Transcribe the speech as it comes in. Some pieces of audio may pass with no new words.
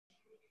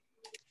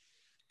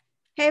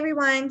Hey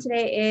everyone,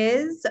 today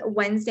is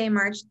Wednesday,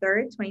 March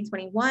 3rd,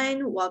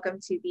 2021.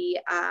 Welcome to the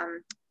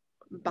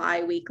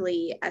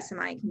bi-weekly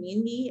SMI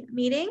community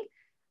meeting.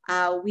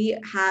 We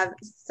have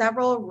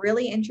several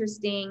really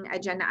interesting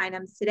agenda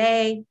items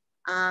today.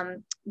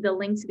 The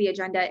link to the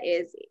agenda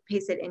is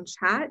pasted in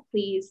chat.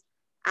 Please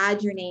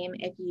add your name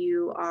if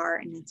you are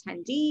an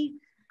attendee,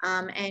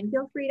 and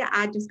feel free to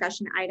add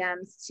discussion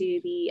items to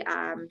the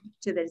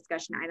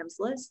discussion items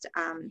list.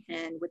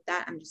 And with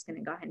that, I'm just going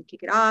to go ahead and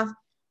kick it off.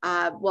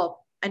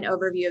 Well, an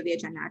overview of the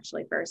agenda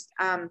actually first.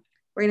 We're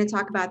going to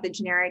talk about the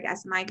generic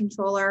SMI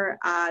controller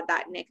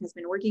that Nick has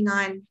been working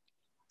on.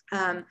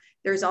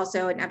 There's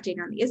also an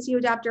update on the ISTIO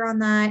adapter on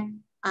that.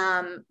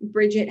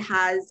 Bridget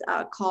has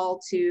a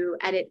call to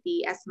edit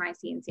the SMI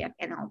CNCF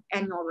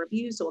annual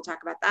review, so we'll talk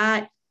about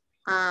that.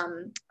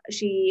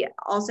 She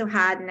also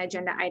had an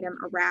agenda item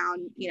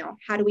around,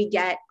 how do we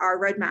get our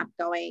roadmap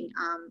going?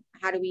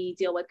 How do we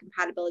deal with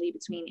compatibility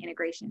between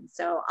integrations?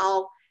 So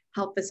I'll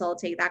help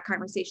facilitate that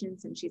conversation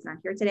since she's not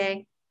here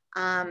today.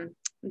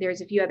 There's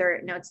a few other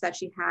notes that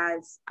she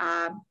has.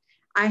 I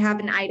have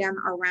an item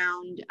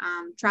around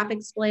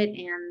traffic split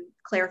and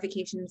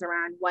clarifications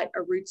around what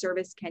a root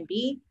service can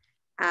be.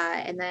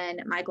 And then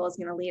Michael is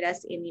going to lead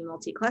us in the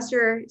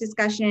multi-cluster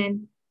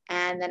discussion.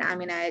 And then I'm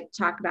going to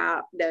talk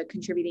about the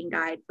contributing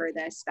guide for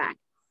the spec.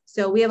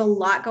 So we have a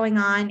lot going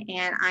on,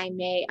 and I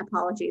may,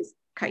 apologies,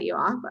 cut you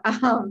off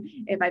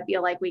if I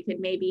feel like we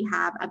could maybe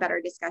have a better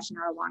discussion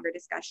or a longer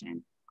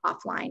discussion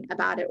offline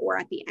about it, or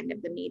at the end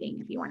of the meeting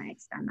if you want to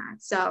extend that.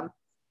 So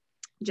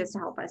just to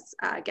help us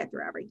get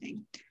through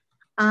everything.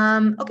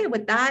 Okay,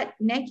 with that,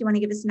 Nick, you want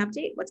to give us an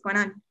update? What's going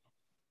on?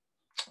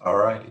 All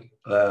right,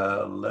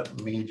 let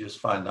me just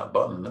find that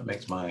button that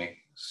makes my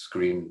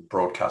screen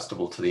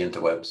broadcastable to the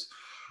interwebs.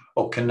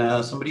 Oh,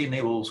 can somebody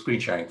enable screen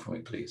sharing for me,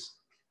 please?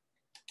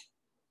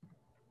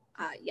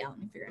 Yeah, let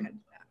me figure out how to do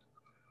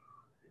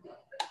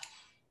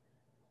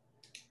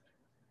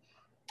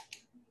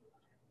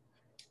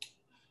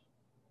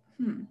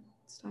that.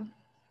 Stop.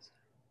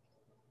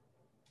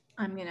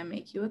 I'm going to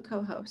make you a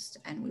co-host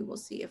and we will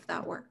see if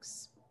that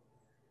works.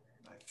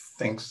 I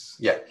think,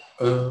 yeah.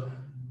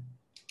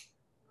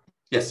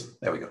 Yes,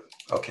 there we go.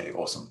 Okay,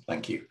 awesome.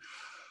 Thank you.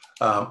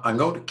 I'm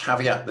going to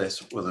caveat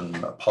this with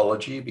an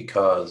apology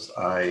because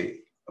I,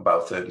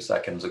 about 30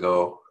 seconds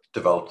ago,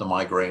 developed a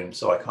migraine,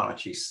 so I can't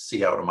actually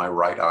see out of my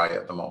right eye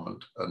at the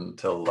moment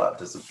until that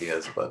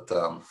disappears, but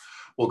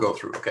we'll go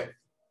through, okay.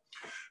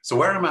 So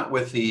where I'm at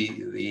with the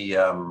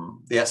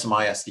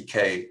SMI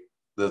SDK,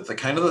 the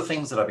kind of the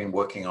things that I've been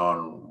working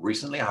on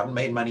recently, I haven't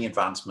made many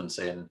advancements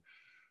in,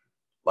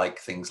 like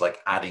things like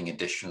adding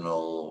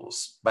additional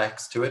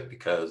specs to it,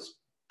 because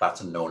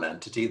that's a known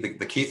entity.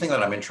 The key thing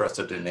that I'm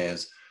interested in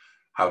is,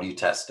 how do you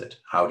test it?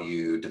 How do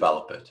you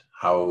develop it?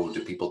 How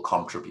do people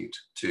contribute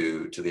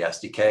to the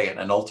SDK?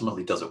 And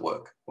ultimately, does it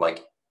work?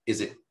 Like, is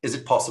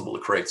it possible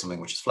to create something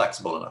which is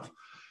flexible enough?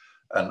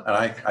 And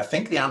I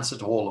think the answer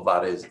to all of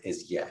that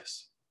is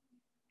yes.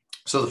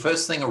 So the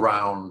first thing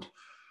around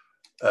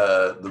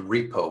the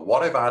repo,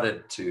 what I've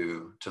added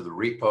to the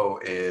repo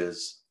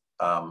is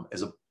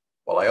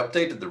well, I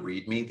updated the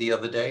README the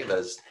other day,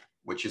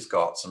 which has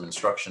got some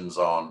instructions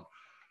on.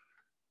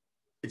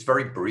 It's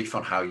very brief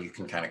on how you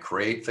can kind of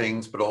create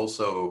things, but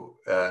also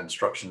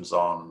instructions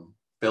on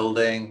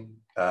building,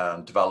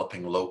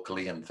 developing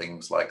locally and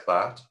things like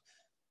that.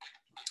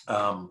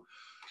 And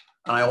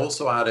I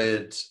also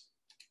added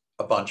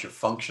a bunch of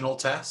functional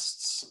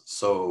tests.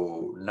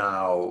 So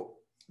now,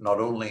 not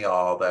only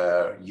are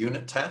there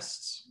unit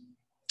tests,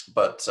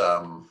 but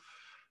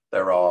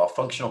there are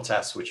functional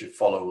tests which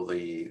follow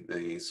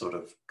the sort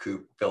of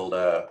kube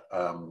builder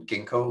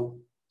Ginkgo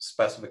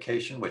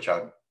specification, which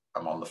I'm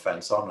on the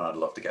fence on, and I'd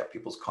love to get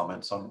people's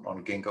comments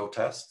on Ginkgo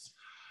tests.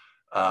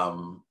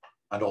 And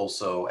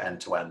also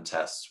end-to-end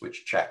tests,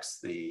 which checks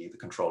the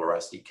controller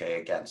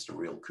SDK against a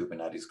real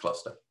Kubernetes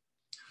cluster.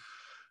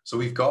 So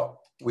we've got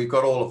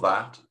all of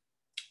that.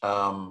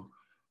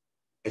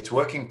 It's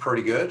working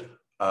pretty good.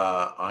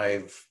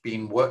 I've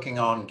been working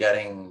on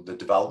getting the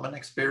development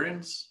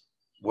experience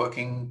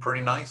working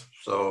pretty nice.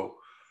 So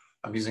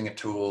I'm using a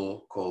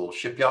tool called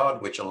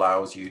Shipyard, which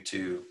allows you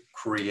to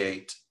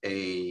create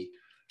a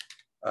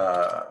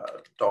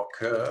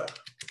Docker,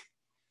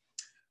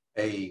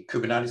 a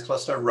Kubernetes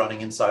cluster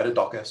running inside a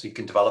Docker, so you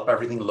can develop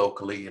everything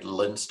locally.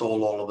 It'll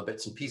install all of the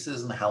bits and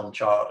pieces and the Helm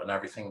chart and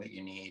everything that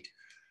you need.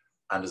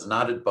 And as an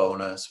added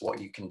bonus, what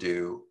you can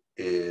do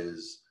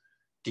is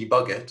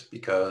debug it,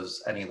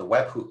 because any of the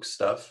webhook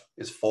stuff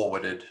is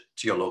forwarded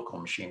to your local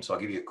machine. So I'll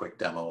give you a quick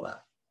demo of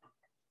that.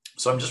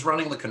 So I'm just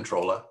running the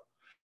controller.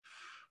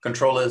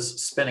 Controller's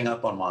spinning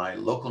up on my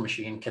local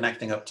machine,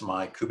 connecting up to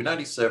my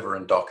Kubernetes server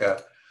in Docker.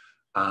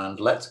 And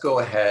let's go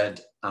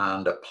ahead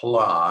and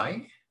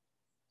apply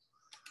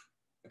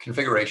a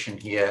configuration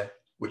here,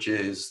 which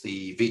is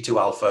the V2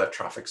 alpha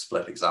traffic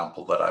split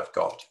example that I've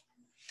got.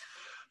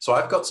 So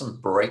I've got some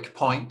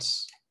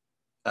breakpoints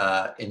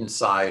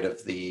inside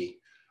of the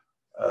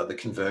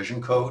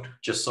conversion code,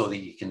 just so that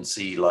you can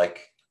see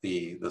like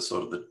the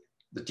sort of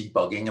the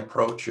debugging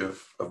approach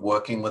of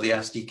working with the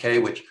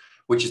SDK, which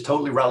which is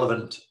totally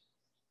relevant,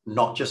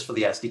 not just for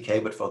the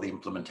SDK, but for the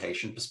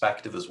implementation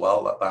perspective as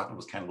well. That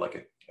was kind of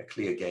like a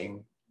clear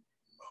game,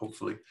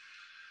 hopefully.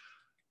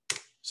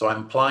 So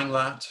I'm applying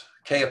that,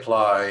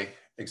 K-apply,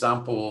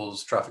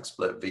 examples, traffic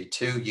split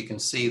v2. You can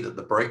see that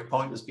the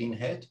breakpoint has been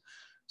hit.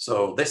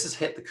 So this has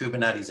hit the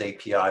Kubernetes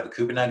API. The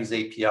Kubernetes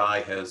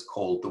API has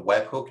called the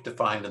webhook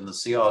defined in the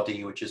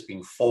CRD, which has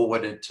been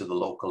forwarded to the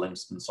local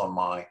instance on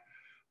my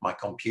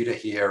computer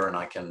here, and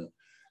I can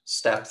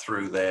step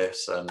through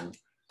this and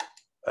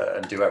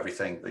do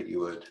everything that you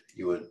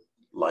would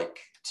like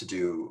to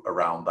do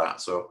around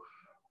that. So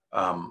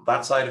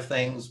that side of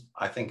things,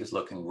 I think, is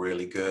looking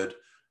really good.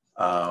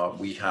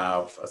 We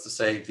have, as I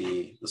say,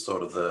 the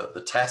sort of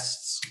the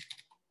tests.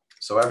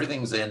 So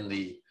everything's in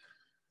the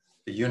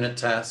unit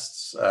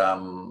tests,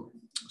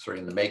 sorry,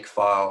 in the make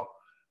file.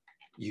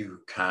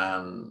 You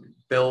can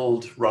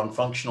build, run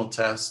functional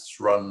tests,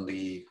 run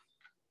the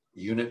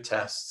unit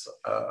tests.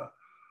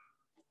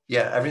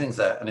 Yeah, everything's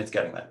there and it's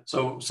getting there.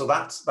 So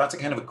that's a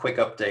kind of a quick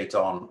update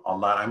on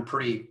that. I'm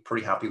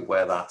pretty happy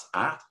where that's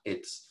at.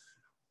 It's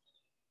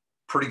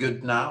pretty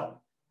good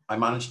now. I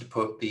managed to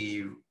put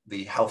the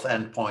health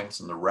endpoints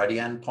and the ready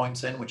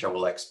endpoints in, which I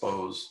will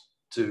expose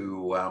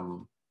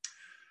to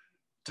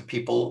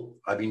people.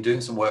 I've been doing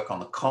some work on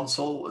the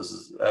console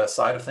as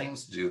side of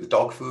things to do the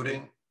dog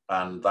fooding,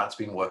 and that's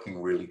been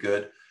working really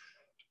good.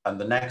 And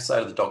the next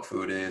side of the dog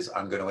food is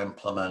I'm going to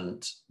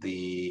implement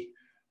the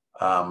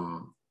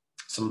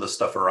some of the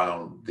stuff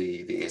around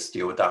the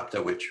Istio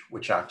adapter,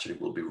 which actually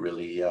will be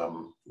really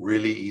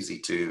really easy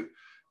to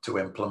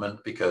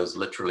implement, because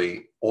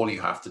literally all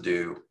you have to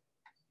do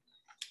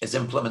is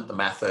implement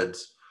the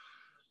methods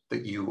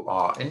that you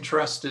are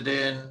interested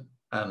in.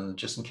 And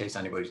just in case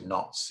anybody's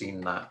not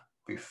seen that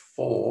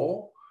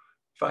before,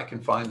 if I can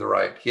find the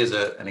right, here's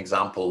an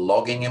example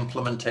logging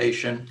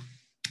implementation.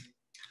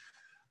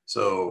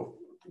 So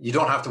you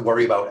don't have to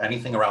worry about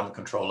anything around the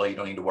controller. You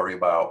don't need to worry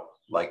about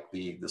like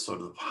the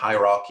sort of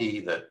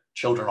hierarchy that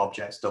children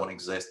objects don't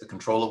exist. The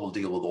controller will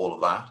deal with all of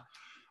that.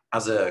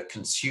 As a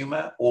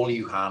consumer, all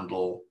you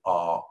handle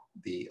are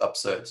the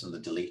upserts and the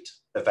delete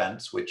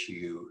events, which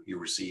you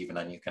receive, and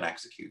then you can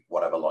execute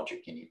whatever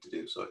logic you need to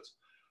do. So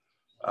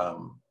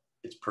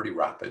it's pretty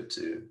rapid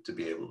to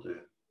be able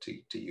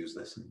to use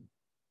this. And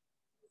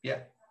yeah,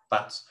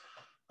 that's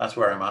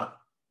where I'm at.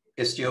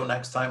 Istio,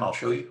 next time I'll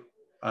show you.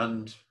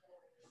 And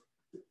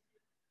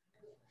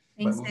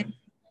thanks, Nick.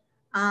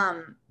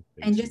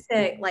 And just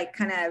to like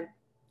kind of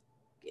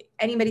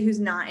anybody who's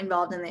not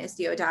involved in the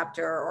Istio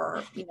adapter,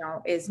 or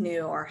is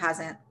new or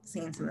hasn't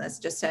seen some of this,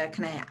 just to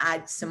kind of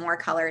add some more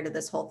color to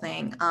this whole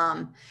thing.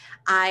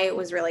 I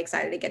was really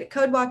excited to get a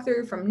code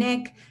walkthrough from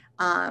Nick.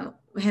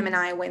 Him and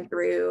I went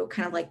through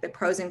kind of like the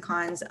pros and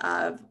cons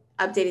of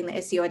updating the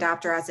Istio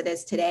adapter as it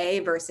is today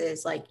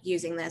versus like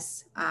using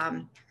this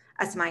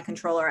SMI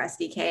controller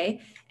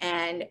SDK.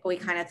 And we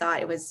kind of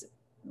thought it was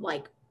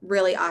like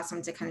really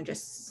awesome to kind of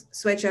just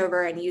switch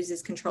over and use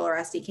this controller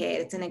SDK.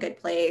 It's in a good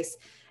place.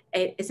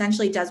 It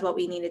essentially does what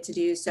we needed to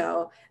do.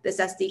 So this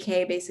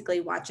SDK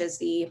basically watches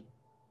the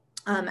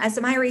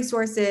SMI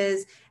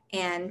resources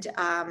and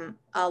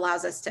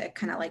allows us to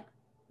kind of like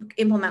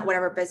implement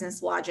whatever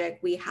business logic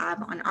we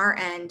have on our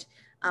end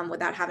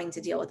without having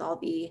to deal with all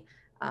the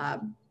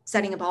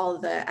setting up all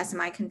of the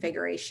SMI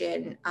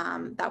configuration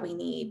that we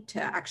need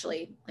to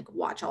actually like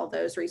watch all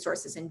those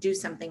resources and do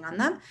something on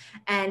them.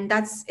 And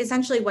that's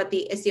essentially what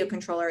the Istio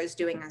controller is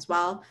doing as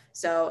well.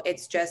 So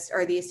it's just,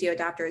 or the Istio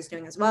adapter is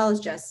doing as well,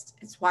 is just,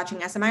 it's watching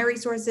SMI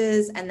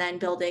resources and then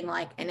building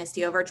like an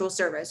Istio virtual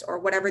service or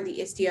whatever the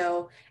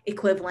Istio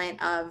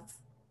equivalent of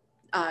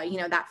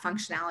that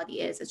functionality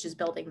is. It's just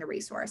building the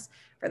resource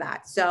for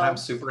that. So I'm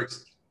super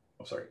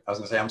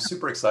I'm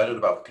super excited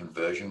about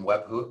conversion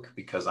webhook,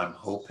 because I'm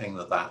hoping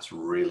that that's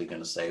really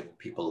going to save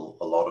people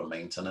a lot of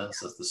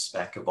maintenance as the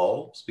spec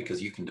evolves,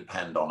 because you can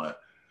depend on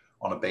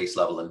a base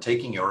level. And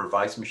taking your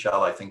advice,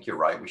 Michelle, I think you're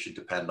right. We should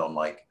depend on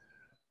like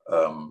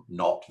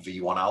not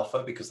V1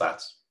 alpha, because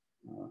that's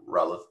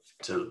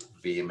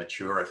relatively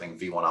immature. I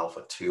think V1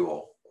 alpha 2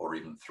 or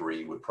even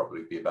 3 would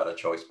probably be a better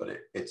choice, but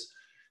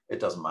it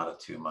doesn't matter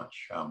too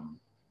much.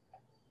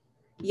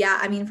 Yeah,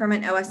 I mean, from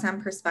an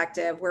OSM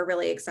perspective, we're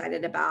really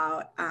excited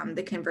about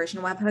the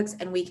conversion webhooks,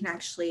 and we can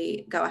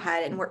actually go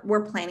ahead and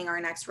we're planning our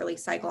next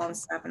release cycle and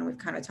stuff. And we've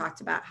kind of talked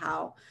about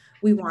how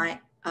we want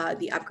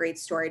the upgrade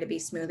story to be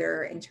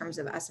smoother in terms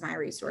of SMI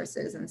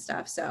resources and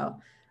stuff. So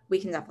we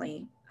can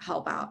definitely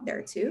help out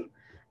there too.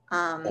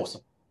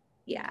 Awesome.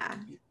 Yeah.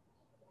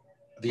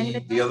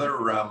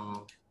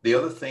 The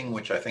other thing,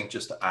 which I think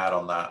just to add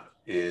on that,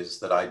 is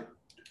that I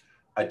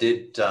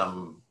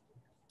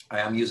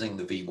am using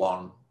the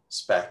V1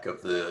 spec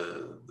of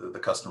the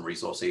custom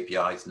resource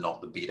APIs,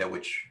 not the beta,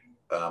 which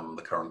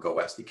the current Go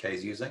SDK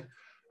is using.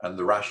 And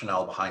the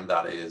rationale behind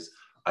that is,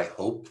 I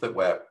hope that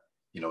we're,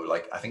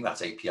 like, I think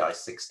that's API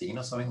 16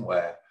 or something,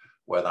 where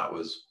that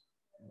was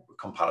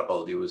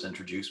compatibility was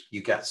introduced.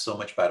 You get so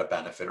much better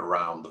benefit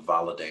around the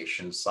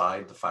validation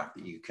side, the fact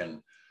that you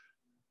can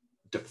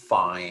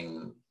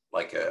define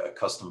like a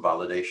custom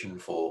validation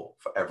for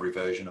every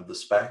version of the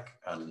spec.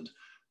 And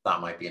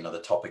that might be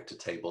another topic to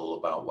table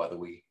about whether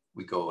we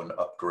go and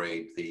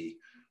upgrade the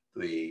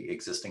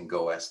existing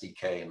Go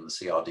SDK and the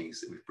CRDs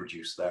that we've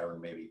produced there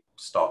and maybe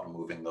start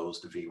moving those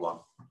to V1.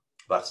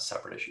 That's a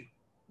separate issue.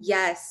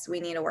 Yes,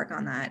 we need to work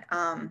on that.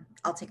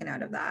 I'll take a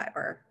note of that,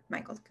 or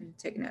Michael can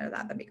take a note of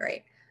that. That'd be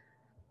great.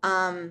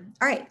 All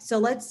right, so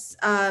let's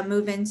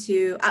move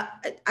into,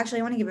 actually,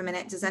 I want to give a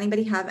minute. Does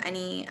anybody have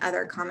any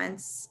other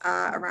comments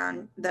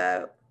around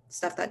the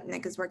stuff that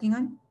Nick is working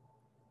on?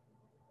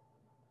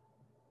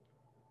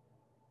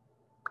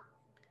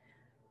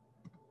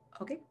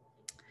 Okay.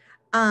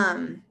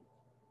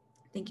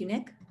 Thank you,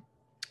 Nick.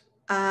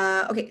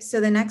 Okay, so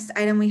the next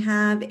item we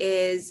have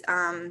is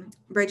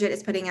Bridget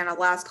is putting out a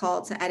last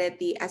call to edit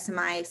the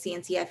SMI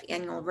CNCF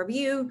annual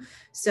review.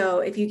 So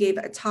if you gave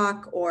a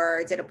talk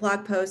or did a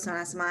blog post on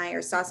SMI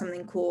or saw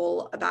something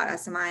cool about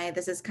SMI,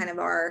 this is kind of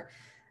our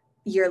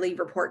yearly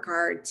report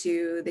card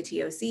to the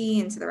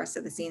TOC and to the rest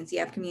of the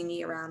CNCF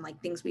community around like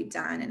things we've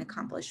done and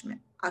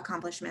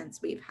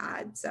accomplishments we've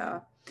had.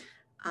 So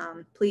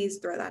please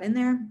throw that in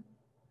there.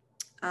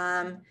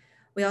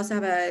 We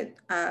also have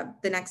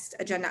the next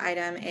agenda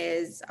item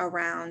is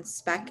around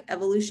spec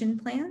evolution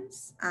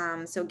plans.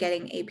 So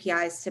getting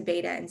APIs to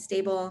beta and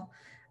stable.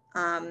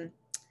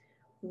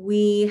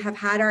 We have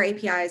had our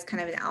APIs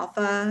kind of in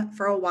alpha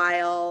for a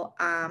while.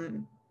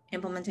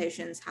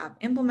 Implementations have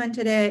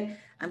implemented it.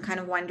 I'm kind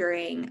of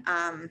wondering,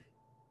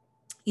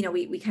 you know,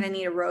 we kind of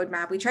need a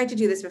roadmap. We tried to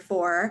do this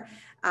before,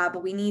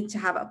 but we need to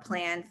have a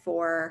plan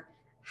for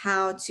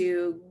how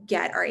to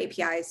get our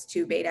APIs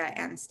to beta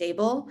and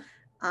stable.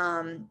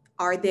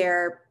 Are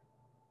there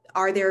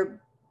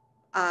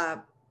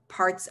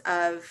parts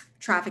of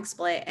traffic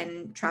split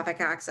and traffic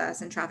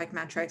access and traffic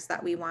metrics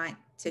that we want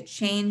to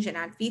change and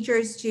add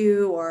features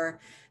to, or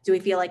do we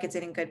feel like it's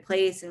in a good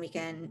place and we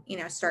can, you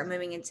know, start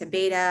moving into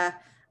beta?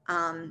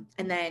 And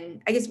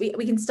then I guess we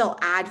can still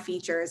add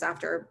features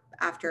after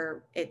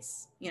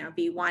it's, you know,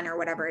 V1 or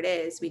whatever it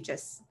is. We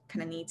just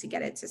kind of need to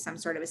get it to some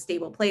sort of a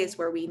stable place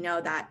where we know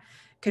that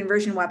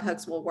conversion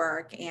webhooks will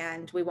work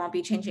and we won't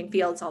be changing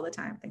fields all the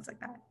time, things like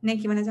that.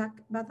 Nick, you want to talk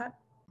about that?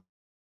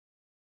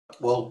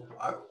 Well,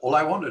 all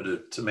I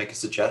wanted to make a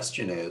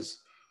suggestion is,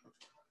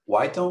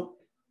 why don't,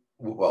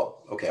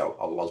 well, okay,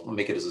 I'll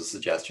make it as a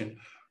suggestion.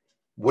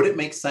 Would it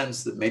make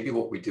sense that maybe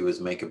what we do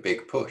is make a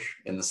big push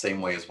in the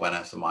same way as when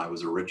SMI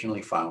was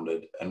originally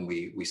founded, and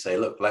we say,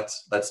 look,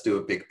 let's do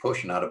a big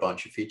push and add a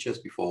bunch of features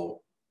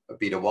before a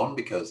beta 1,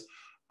 because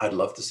I'd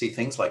love to see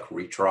things like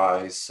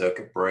retries,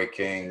 circuit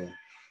breaking,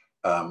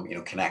 you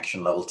know,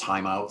 connection level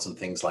timeouts and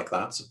things like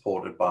that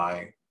supported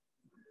by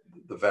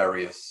the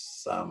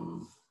various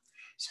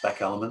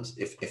spec elements,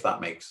 if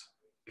that makes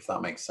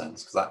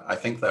sense, because I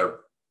think they're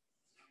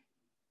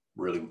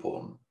really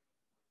important.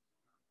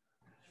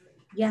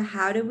 Yeah,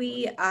 how do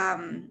we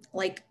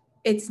like,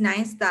 it's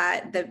nice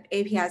that the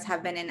APIs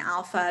have been in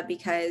alpha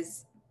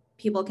because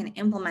people can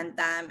implement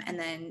them and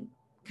then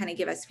kind of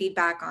give us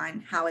feedback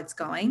on how it's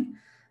going.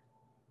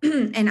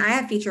 And I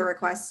have feature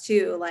requests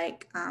too,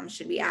 like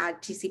should we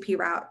add TCP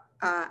route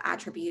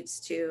attributes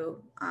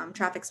to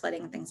traffic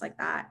splitting and things like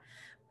that.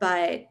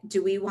 But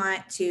do we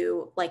want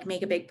to like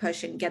make a big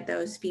push and get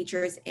those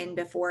features in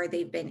before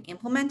they've been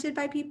implemented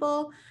by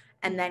people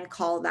and then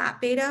call that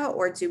beta?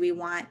 Or do we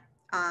want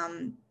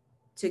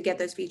to get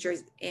those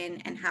features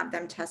in and have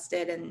them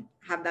tested and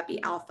have that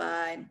be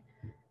alpha and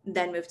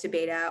then move to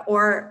beta?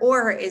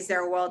 Or is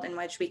there a world in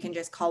which we can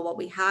just call what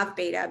we have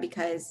beta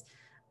because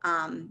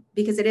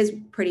it is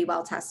pretty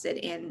well tested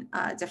in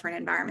different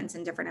environments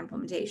and different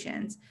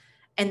implementations?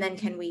 And then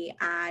can we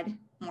add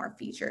more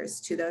features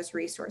to those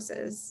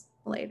resources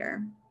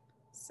later?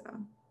 So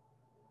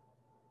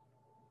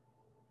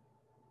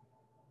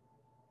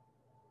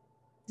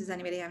does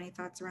anybody have any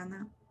thoughts around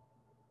that?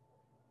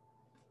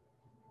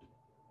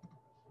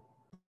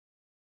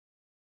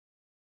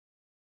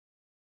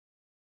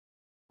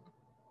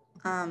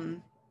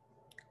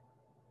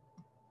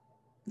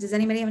 Does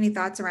anybody have any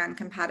thoughts around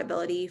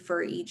compatibility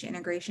for each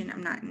integration?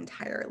 I'm not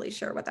entirely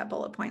sure what that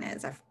bullet point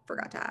is. I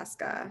forgot to ask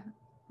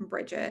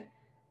Bridget.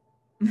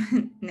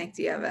 Nick,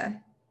 do you have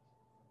a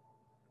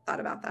thought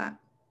about that?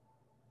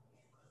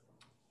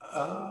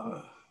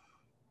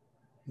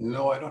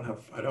 No, I don't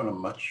have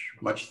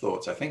much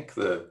thoughts. I think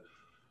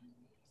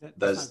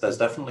there's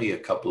definitely a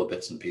couple of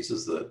bits and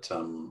pieces that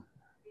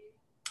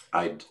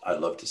I'd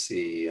love to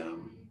see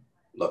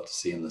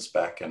in the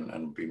spec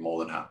and be more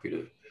than happy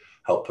to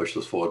help push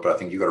this forward. But I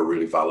think you got a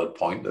really valid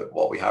point that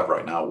what we have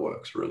right now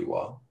works really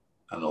well,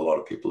 and a lot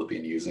of people have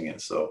been using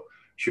it. So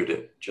should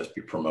it just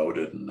be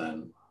promoted, and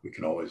then we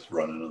can always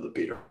run another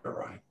beta,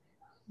 right?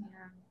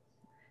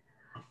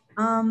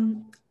 Yeah.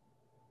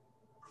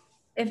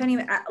 If any,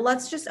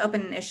 let's just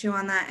open an issue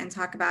on that and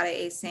talk about it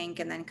async,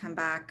 and then come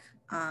back.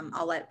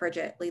 I'll let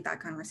Bridget lead that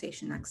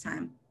conversation next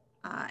time,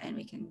 and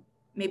we can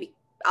maybe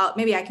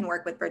I can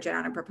work with Bridget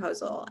on a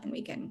proposal, and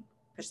we can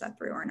push that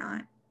through or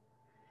not.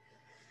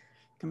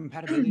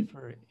 Compatibility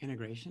for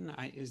integration,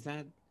 is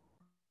that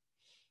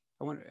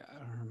I wonder,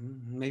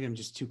 maybe I'm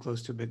just too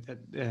close to it, but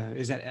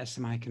is that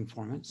SMI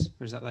conformance,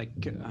 or is that like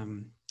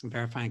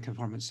verifying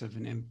conformance of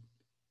an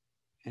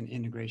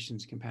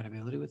integration's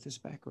compatibility with the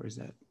spec, or is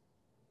that?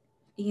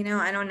 You know,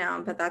 I don't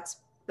know, but that's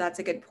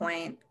a good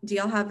point. Do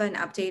y'all have an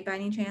update by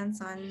any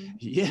chance on?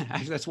 Yeah,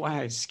 actually, that's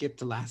why I skipped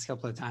the last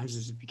couple of times,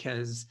 is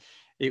because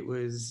it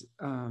was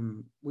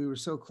we were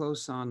so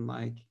close on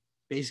like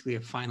basically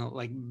a final,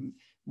 like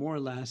more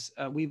or less.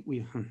 This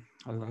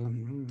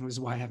is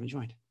why I haven't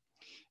joined,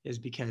 is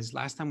because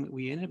last time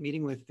we ended up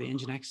meeting with the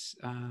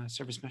Nginx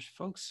service mesh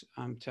folks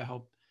to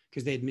help,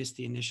 because they had missed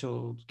the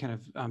initial kind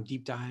of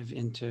deep dive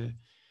into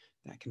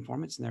that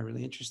conformance, and they're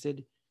really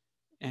interested,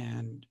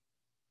 and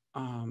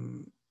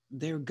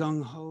they're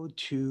gung-ho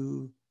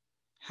to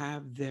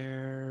have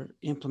their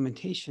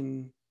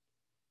implementation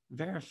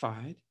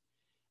verified,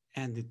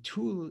 and the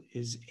tool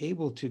is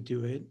able to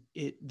do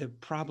it. The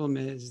problem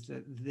is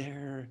that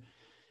their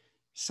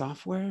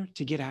software,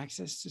 to get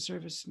access to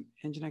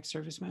Nginx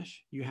Service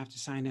Mesh, you have to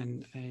sign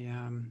in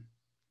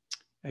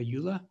a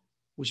EULA,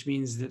 which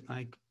means that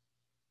like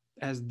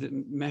as the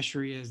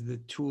Meshery is the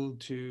tool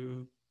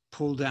to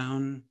pull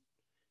down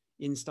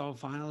install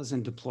files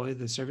and deploy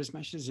the service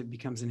meshes, it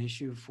becomes an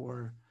issue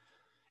for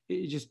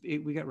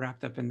we got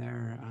wrapped up in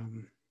their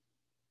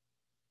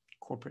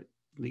corporate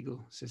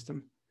legal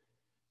system.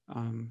 As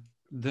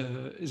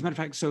a matter of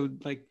fact, so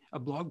like a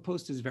blog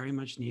post is very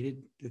much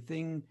needed.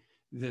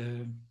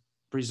 The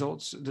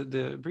results,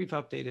 the brief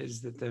update is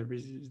that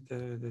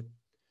the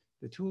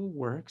tool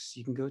works.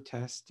 You can go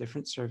test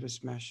different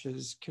service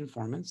meshes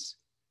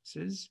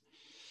conformances.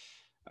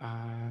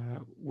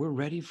 We're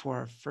ready for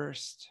our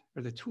first,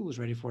 or the tool is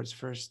ready for its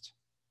first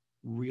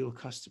real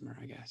customer,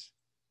 I guess.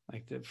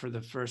 Like for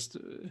the first,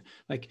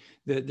 like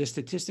the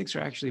statistics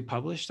are actually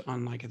published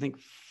on like, I think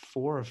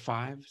 4 or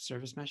 5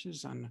 service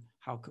meshes on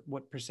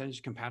what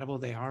percentage compatible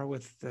they are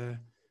with the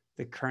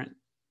current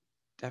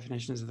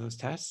definitions of those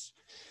tests.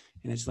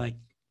 And it's like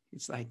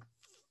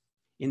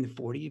in the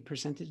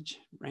 40%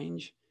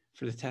 range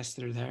for the tests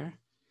that are there.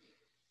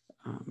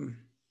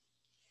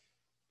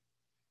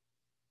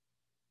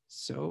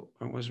 So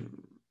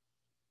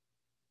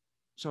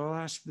I'll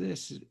ask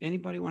this: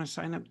 anybody want to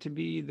sign up to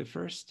be the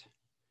first?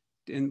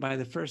 And by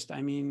the first,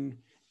 I mean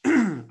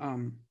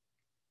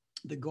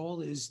the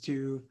goal is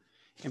to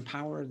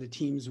empower the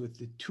teams with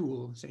the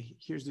tool. Say,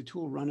 here's the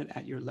tool, run it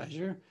at your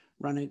leisure,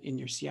 run it in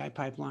your CI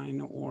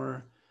pipeline,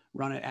 or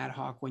run it ad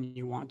hoc when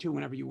you want to,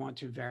 whenever you want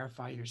to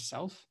verify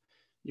yourself.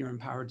 You're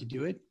empowered to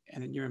do it,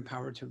 and then you're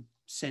empowered to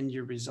send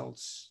your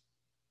results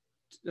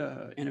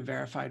in a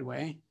verified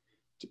way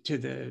to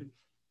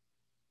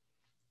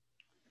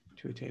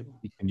a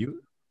table.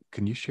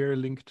 Can you share a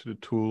link to the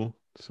tool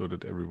so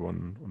that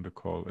everyone on the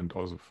call, and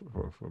also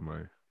for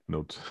my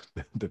notes,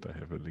 that I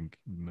have a link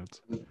in the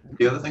notes?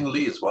 The other thing,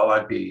 Lee, as well,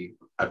 I'd be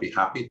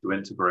happy to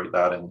integrate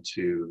that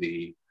into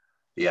the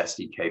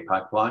SDK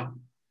pipeline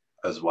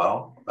as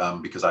well,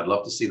 because I'd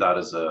love to see that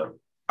as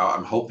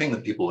I'm hoping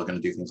that people are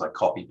going to do things like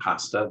copy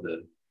pasta,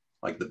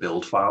 like the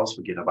build files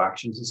for GitHub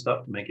Actions and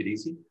stuff to make it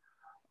easy.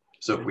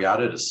 So if we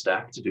added a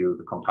step to do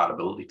the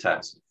compatibility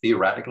test,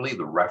 theoretically,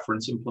 the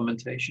reference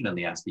implementation in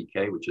the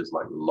SDK, which is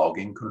like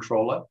logging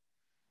controller,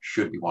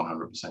 should be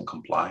 100%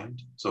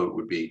 compliant. So it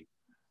would be,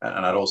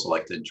 and I'd also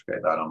like to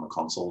integrate that on the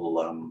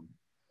console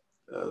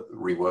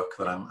rework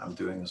that I'm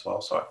doing as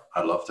well. So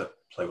I'd love to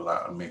play with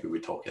that, and maybe we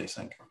talk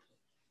async.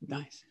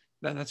 Nice,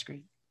 that's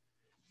great.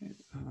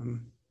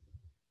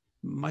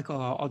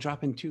 Michael, I'll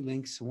drop in 2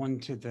 links. One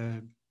to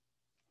the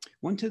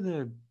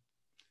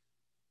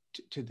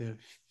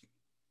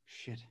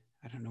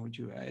I don't know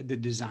what the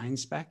design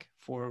spec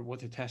for what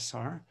the tests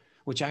are,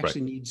 which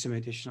actually needs some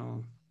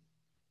additional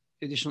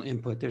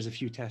input. There's a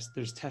few tests.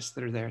 There's tests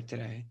that are there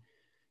today.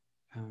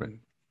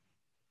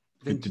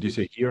 Did you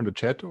say here on the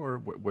chat, or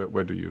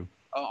where do you?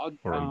 I'll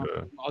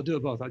do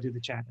it both. I'll do the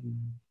chat and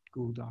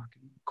Google Doc.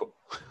 Cool.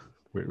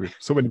 We have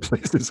so many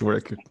places where I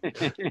could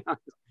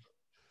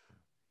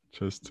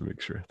just to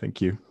make sure.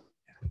 Thank you.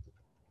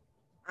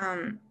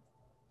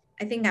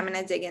 I think I'm going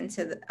to dig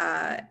into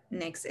the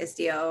Nix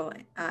Istio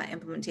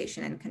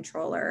implementation and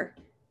controller.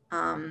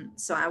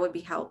 So I would be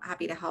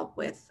happy to help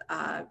with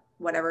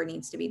whatever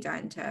needs to be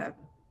done to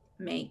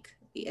make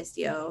the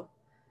Istio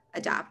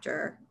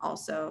adapter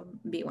also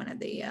be one of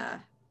the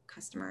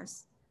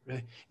customers.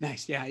 Really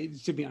nice. Yeah.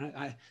 To be honest,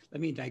 let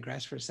me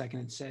digress for a second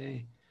and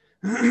say,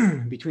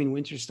 between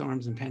winter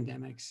storms and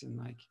pandemics and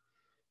like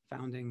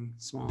founding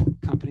small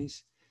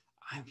companies,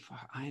 I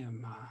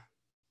am.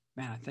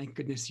 Man, thank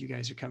goodness you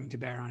guys are coming to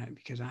bear on it,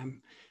 because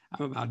I'm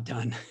about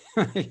done.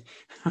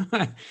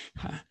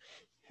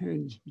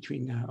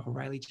 Between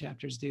O'Reilly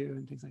chapters due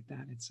and things like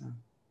that, it's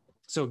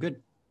so good.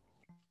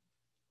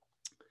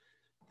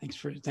 Thanks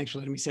for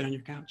letting me sit on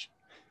your couch.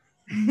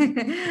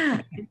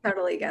 I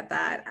totally get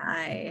that.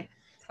 I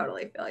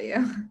totally feel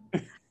you.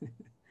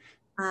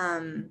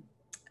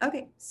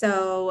 Okay,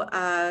 so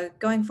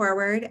going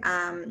forward,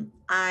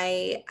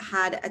 I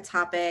had a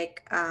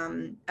topic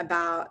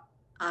about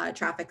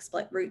traffic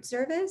split route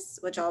service,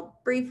 which I'll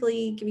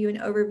briefly give you an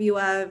overview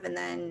of, and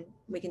then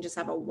we can just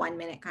have a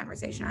 1-minute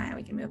conversation on it and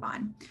we can move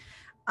on.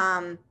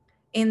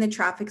 In the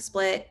traffic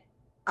split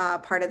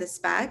part of the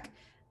spec,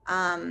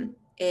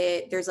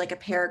 there's like a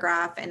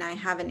paragraph, and I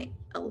have an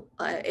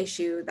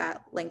issue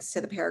that links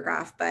to the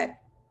paragraph, but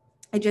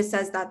it just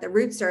says that the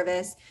root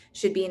service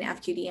should be an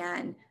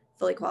FQDN,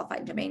 fully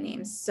qualified domain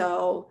names.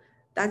 So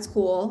that's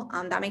cool.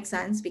 That makes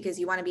sense because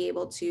you want to be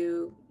able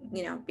to,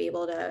 be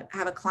able to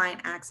have a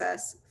client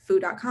access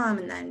foo.com,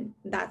 and then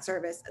that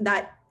service,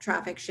 that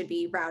traffic should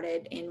be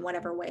routed in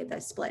whatever way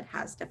the split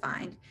has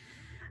defined.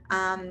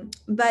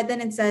 But then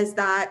it says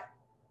that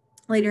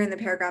later in the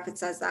paragraph, it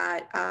says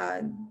that,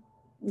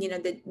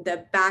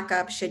 the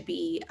backup should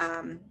be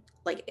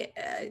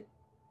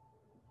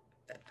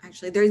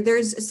actually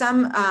there's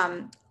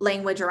some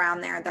language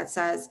around there that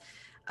says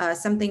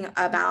something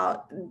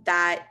about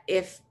that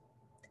if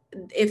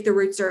the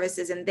root service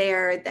isn't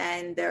there,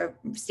 then the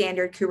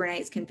standard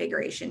Kubernetes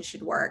configuration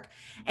should work.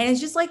 And it's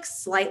just like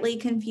slightly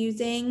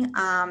confusing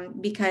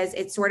because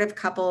it sort of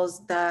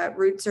couples the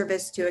root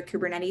service to a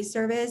Kubernetes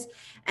service.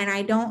 And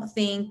I don't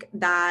think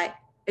that,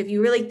 if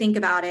you really think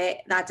about it,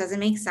 that doesn't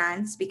make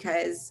sense,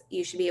 because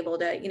you should be able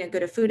to, go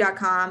to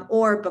foo.com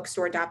or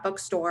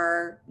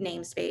bookstore.bookstore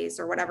namespace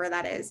or whatever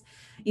that is.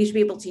 You should be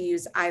able to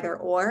use either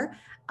or.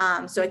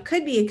 So it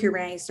could be a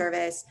Kubernetes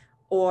service,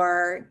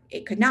 or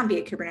it could not be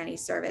a Kubernetes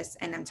service.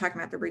 And I'm talking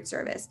about the root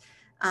service.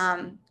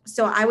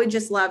 So I would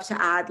just love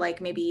to add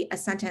like maybe a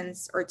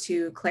sentence or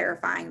two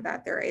clarifying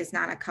that there is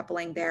not a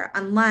coupling there,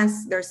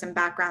 unless there's some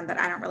background that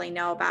I don't really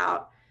know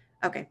about.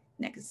 Okay,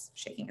 Nick is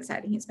shaking his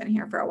head. He's been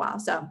here for a while.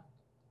 So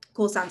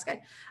cool, sounds good.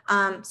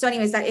 So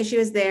anyways, that issue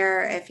is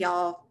there if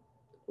y'all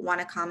want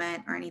to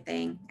comment or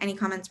anything. Any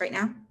comments right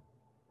now?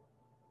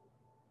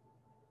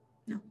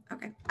 No,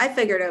 okay. I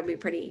figured it would be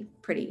pretty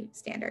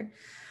standard.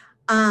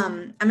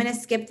 I'm going to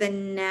skip the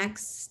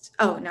next.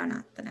 Oh, no,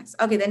 not the next.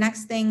 Okay, the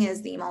next thing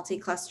is the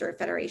multi-cluster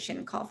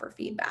federation call for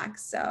feedback.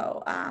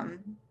 So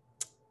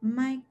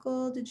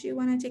Michael, did you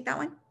want to take that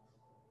one?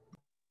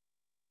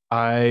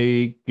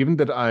 Given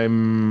that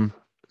I'm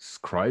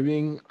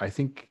scribing, I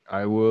think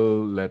I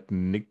will let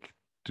Nick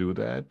do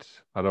that.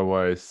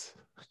 Otherwise,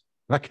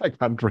 I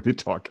can't really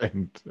talk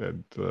and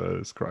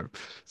scribe.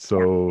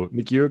 So,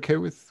 Nick, you okay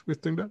with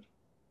doing that?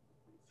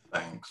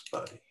 Thanks,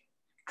 buddy.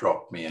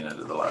 Dropped me in at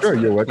the last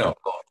minute. You're welcome.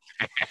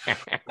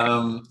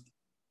 No.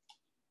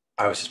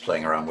 I was just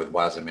playing around with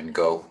WASM in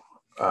Go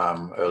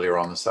earlier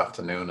on this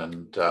afternoon,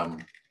 and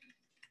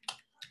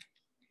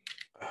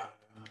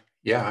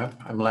yeah,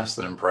 I'm less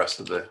than impressed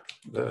with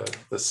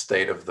the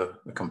state of the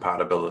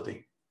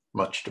compatibility,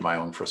 much to my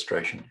own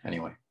frustration.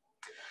 Anyway,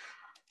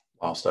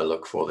 whilst I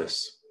look for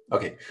this,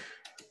 okay.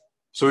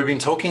 So we've been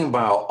talking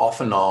about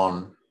off and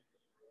on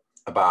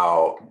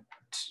about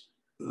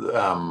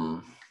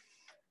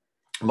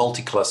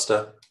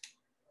multi-cluster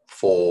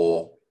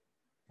for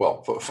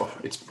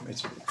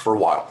a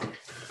while,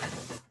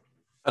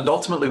 and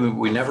ultimately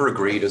we never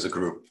agreed as a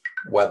group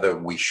whether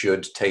we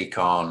should take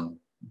on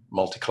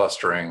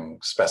multi-clustering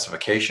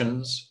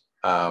specifications,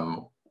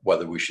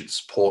 whether we should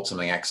support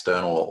something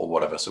external or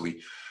whatever. So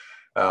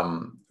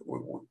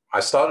I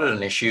started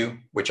an issue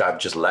which I've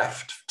just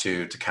left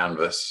to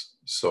Canvas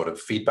sort of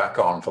feedback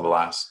on for the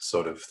last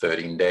sort of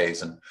 13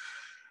 days, and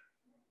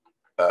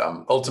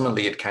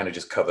ultimately it kind of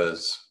just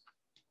covers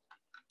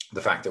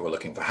the fact that we're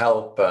looking for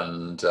help,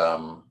 and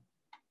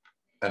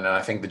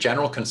I think the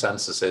general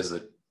consensus is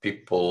that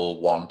people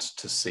want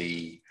to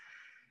see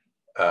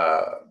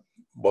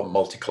what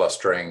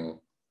multi-clustering,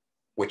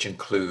 which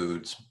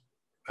includes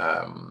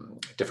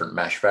different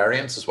mesh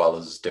variants as well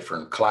as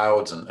different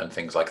clouds and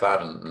things like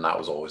that, and that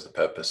was always the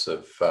purpose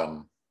of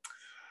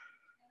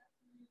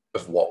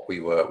what we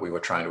were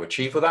trying to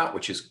achieve with that,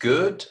 which is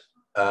good.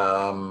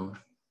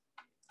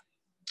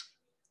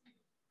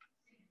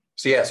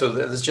 So yeah, so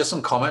there's just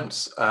some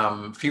comments.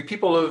 A few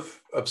people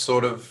have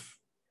sort of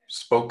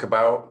spoke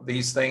about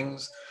these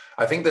things.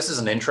 I think this is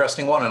an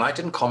interesting one, and I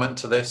didn't comment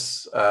to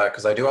this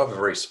because I do have a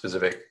very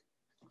specific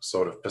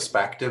sort of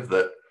perspective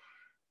that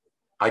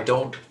I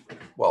don't,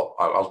 well,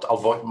 I'll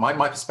voice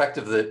my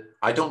perspective that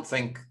I don't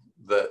think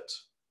that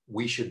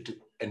we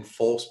should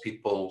enforce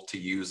people to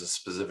use a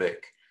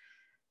specific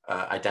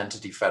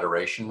identity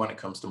federation when it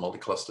comes to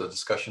multi-cluster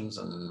discussions.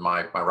 And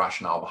my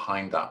rationale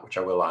behind that, which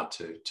I will add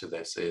to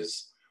this,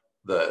 is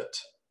that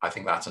I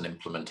think that's an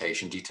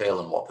implementation detail,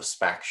 and what the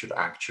spec should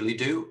actually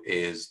do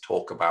is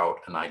talk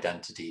about an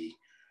identity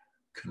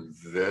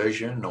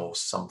conversion or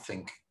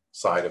something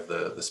side of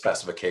the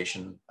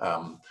specification.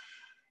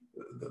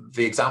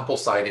 The example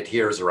cited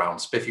here is around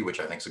Spiffy, which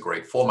I think is a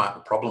great format.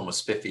 The problem with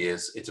Spiffy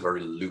is it's a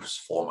very loose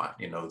format.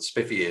 You know,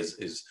 Spiffy is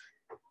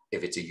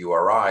if it's a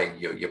URI,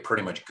 you're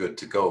pretty much good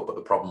to go. But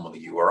the problem with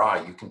the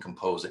URI, you can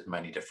compose it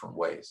many different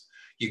ways.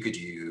 You could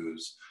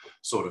use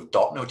sort of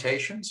dot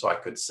notation. So I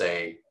could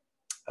say,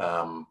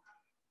 you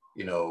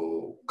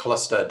know,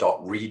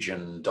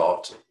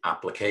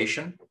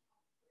 cluster.region.application.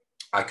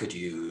 I could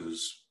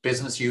use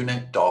business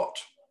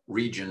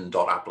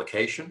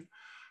unit.region.application.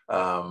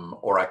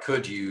 Or I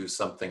could use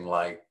something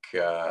like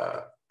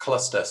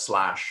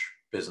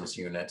cluster/business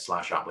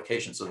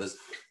unit/application. So there's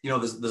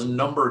a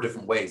number of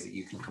different ways that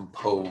you can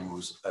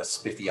compose a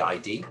spiffy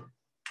ID.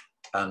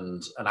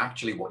 And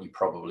actually what you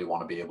probably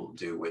want to be able to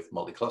do with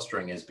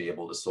multi-clustering is be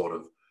able to sort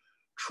of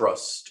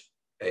trust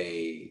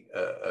a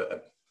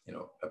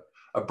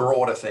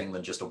broader thing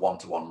than just a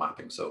one-to-one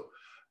mapping. So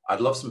I'd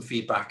love some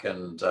feedback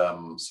and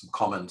some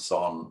comments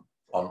on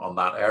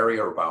that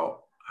area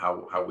about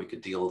how we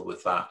could deal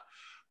with that.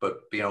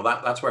 But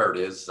that's where it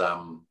is.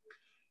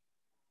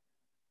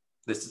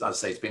 This is, as I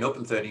say, it's been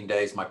open 13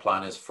 days. My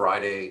plan is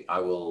Friday I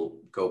will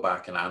go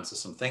back and answer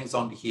some things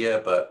on here.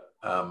 But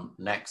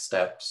next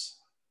steps,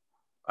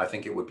 I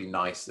think it would be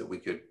nice that we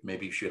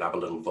should have a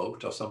little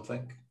vote or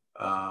something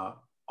on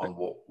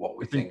what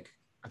we think.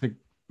 I think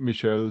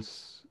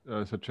Michelle's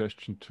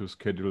suggestion to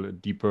schedule a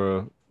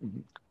deeper,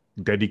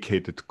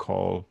 dedicated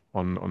call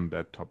on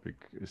that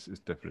topic is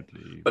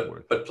definitely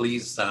worth it. But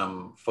please,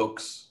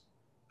 folks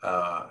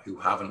who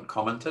haven't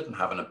commented and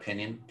have an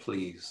opinion,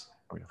 please,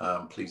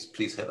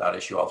 please hit that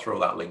issue. I'll throw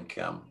that link.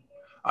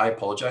 I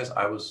apologize.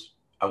 I was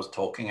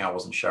talking. I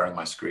wasn't sharing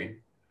my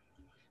screen.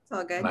 It's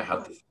all good. And I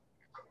had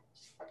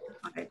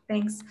Okay,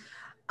 thanks.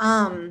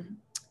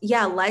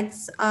 Yeah,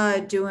 let's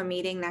do a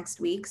meeting next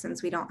week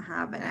since we don't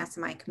have an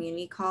SMI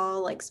community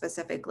call, like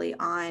specifically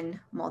on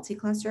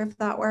multi-cluster, if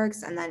that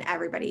works. And then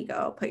everybody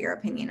go put your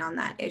opinion on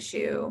that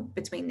issue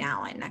between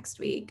now and next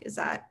week. Does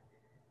that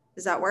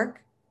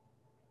work?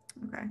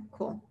 Okay,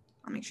 cool.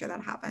 I'll make sure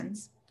that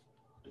happens.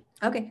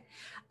 Okay.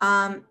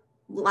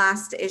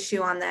 Last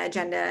issue on the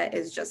agenda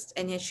is just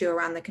an issue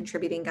around the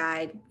contributing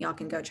guide. Y'all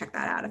can go check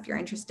that out if you're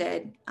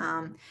interested.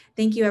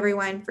 Thank you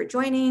everyone for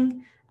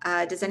joining.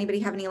 Does anybody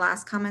have any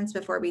last comments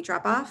before we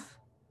drop off?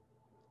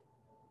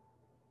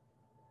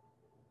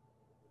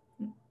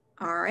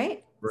 All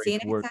right. See you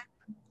next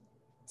time.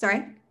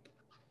 Sorry?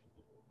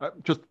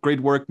 Just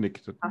great work,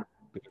 Nick. The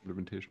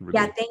implementation.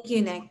 Yeah, thank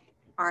you, Nick.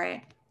 All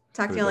right.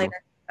 Talk to you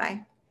later.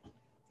 Bye.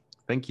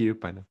 Thank you.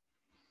 Bye now.